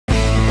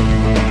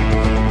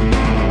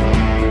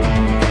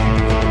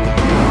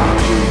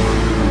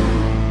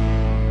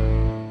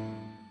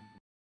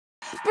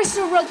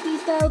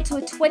fell to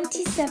a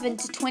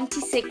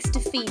 27-26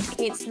 defeat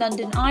against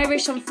London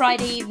Irish on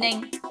Friday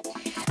evening.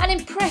 An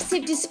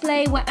impressive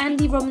display where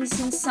Andy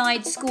Robinson's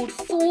side scored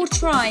 4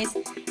 tries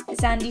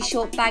as Andy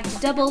Short bagged a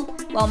double,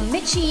 while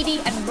Mitch, Eadie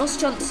and Ross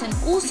Johnston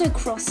also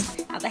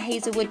crossed at the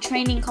Hazelwood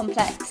training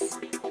complex.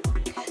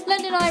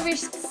 London Irish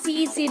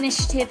seized the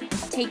initiative,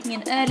 taking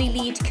an early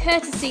lead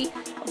courtesy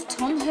of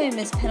Tom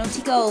Homer's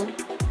penalty goal.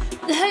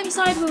 The home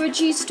side were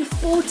reduced to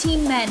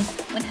 14 men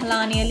when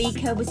Helani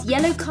Alika was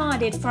yellow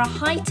carded for a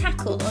high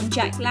tackle on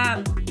Jack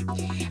Lamb.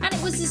 And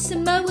it was the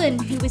Samoan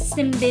who was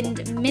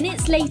sin-binned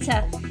minutes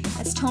later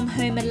as Tom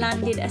Homer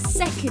landed a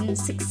second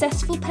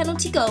successful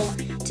penalty goal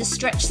to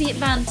stretch the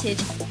advantage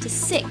to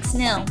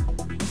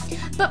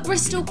 6-0. But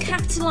Bristol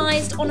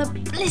capitalised on a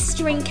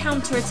blistering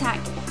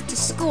counter-attack to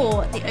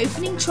score the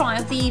opening try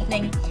of the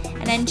evening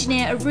and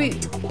engineer a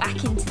route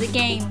back into the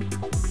game.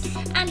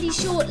 Andy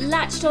Short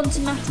latched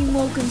onto Matthew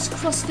Morgan's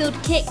crossfield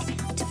kick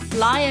to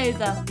fly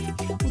over,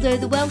 although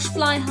the Welsh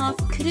fly half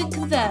couldn't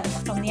convert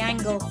from the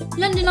angle.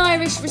 London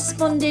Irish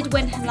responded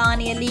when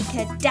Helani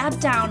Alika dabbed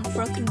down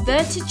for a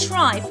converted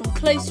try from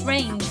close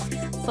range,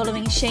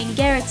 following Shane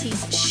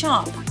Geraghty's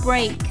sharp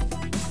break.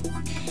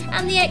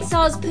 And the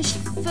XRs pushed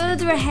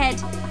further ahead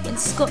when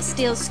Scott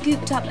Steele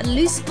scooped up a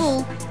loose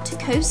ball to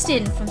coast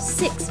in from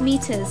 6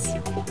 metres.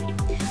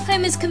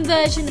 Homer's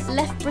conversion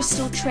left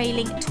Bristol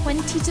trailing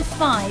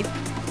 20-5,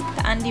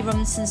 but Andy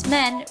Robinson's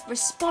men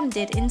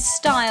responded in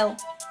style.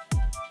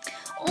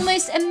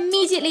 Almost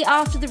immediately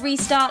after the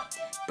restart,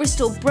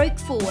 Bristol broke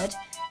forward.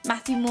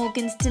 Matthew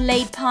Morgan's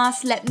delayed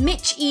pass let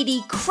Mitch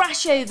Eadie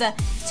crash over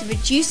to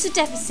reduce the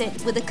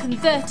deficit with a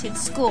converted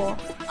score.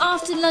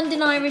 After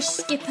London Irish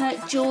skipper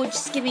George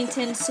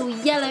Skivington saw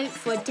yellow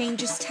for a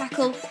dangerous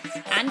tackle,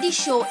 Andy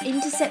Short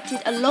intercepted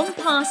a long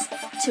pass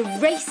to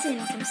race in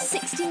from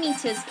 60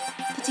 metres,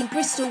 putting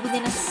Bristol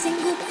within a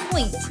single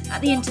point at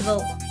the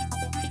interval.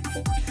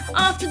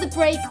 After the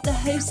break, the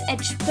hosts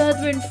edged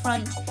further in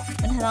front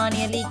when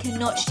Helani Alika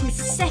notched his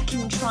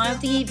second try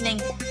of the evening,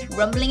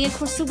 rumbling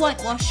across the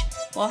whitewash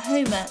while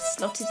Homer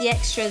slotted the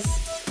extras.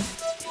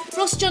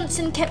 Ross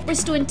Johnston kept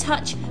Bristol in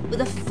touch with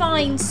a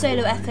fine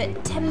solo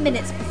effort 10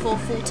 minutes before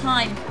full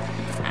time.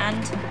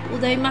 And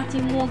although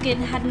Matthew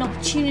Morgan had an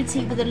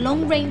opportunity with a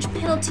long-range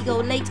penalty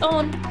goal late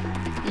on,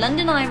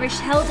 London Irish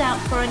held out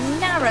for a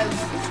narrow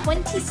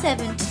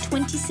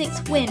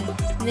 27-26 win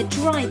in the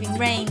driving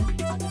rain.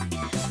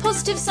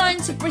 Positive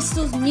signs for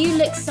Bristol's new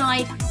look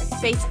side, who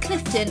face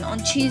Clifton on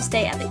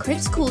Tuesday at the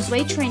Cribs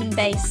Causeway training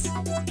base.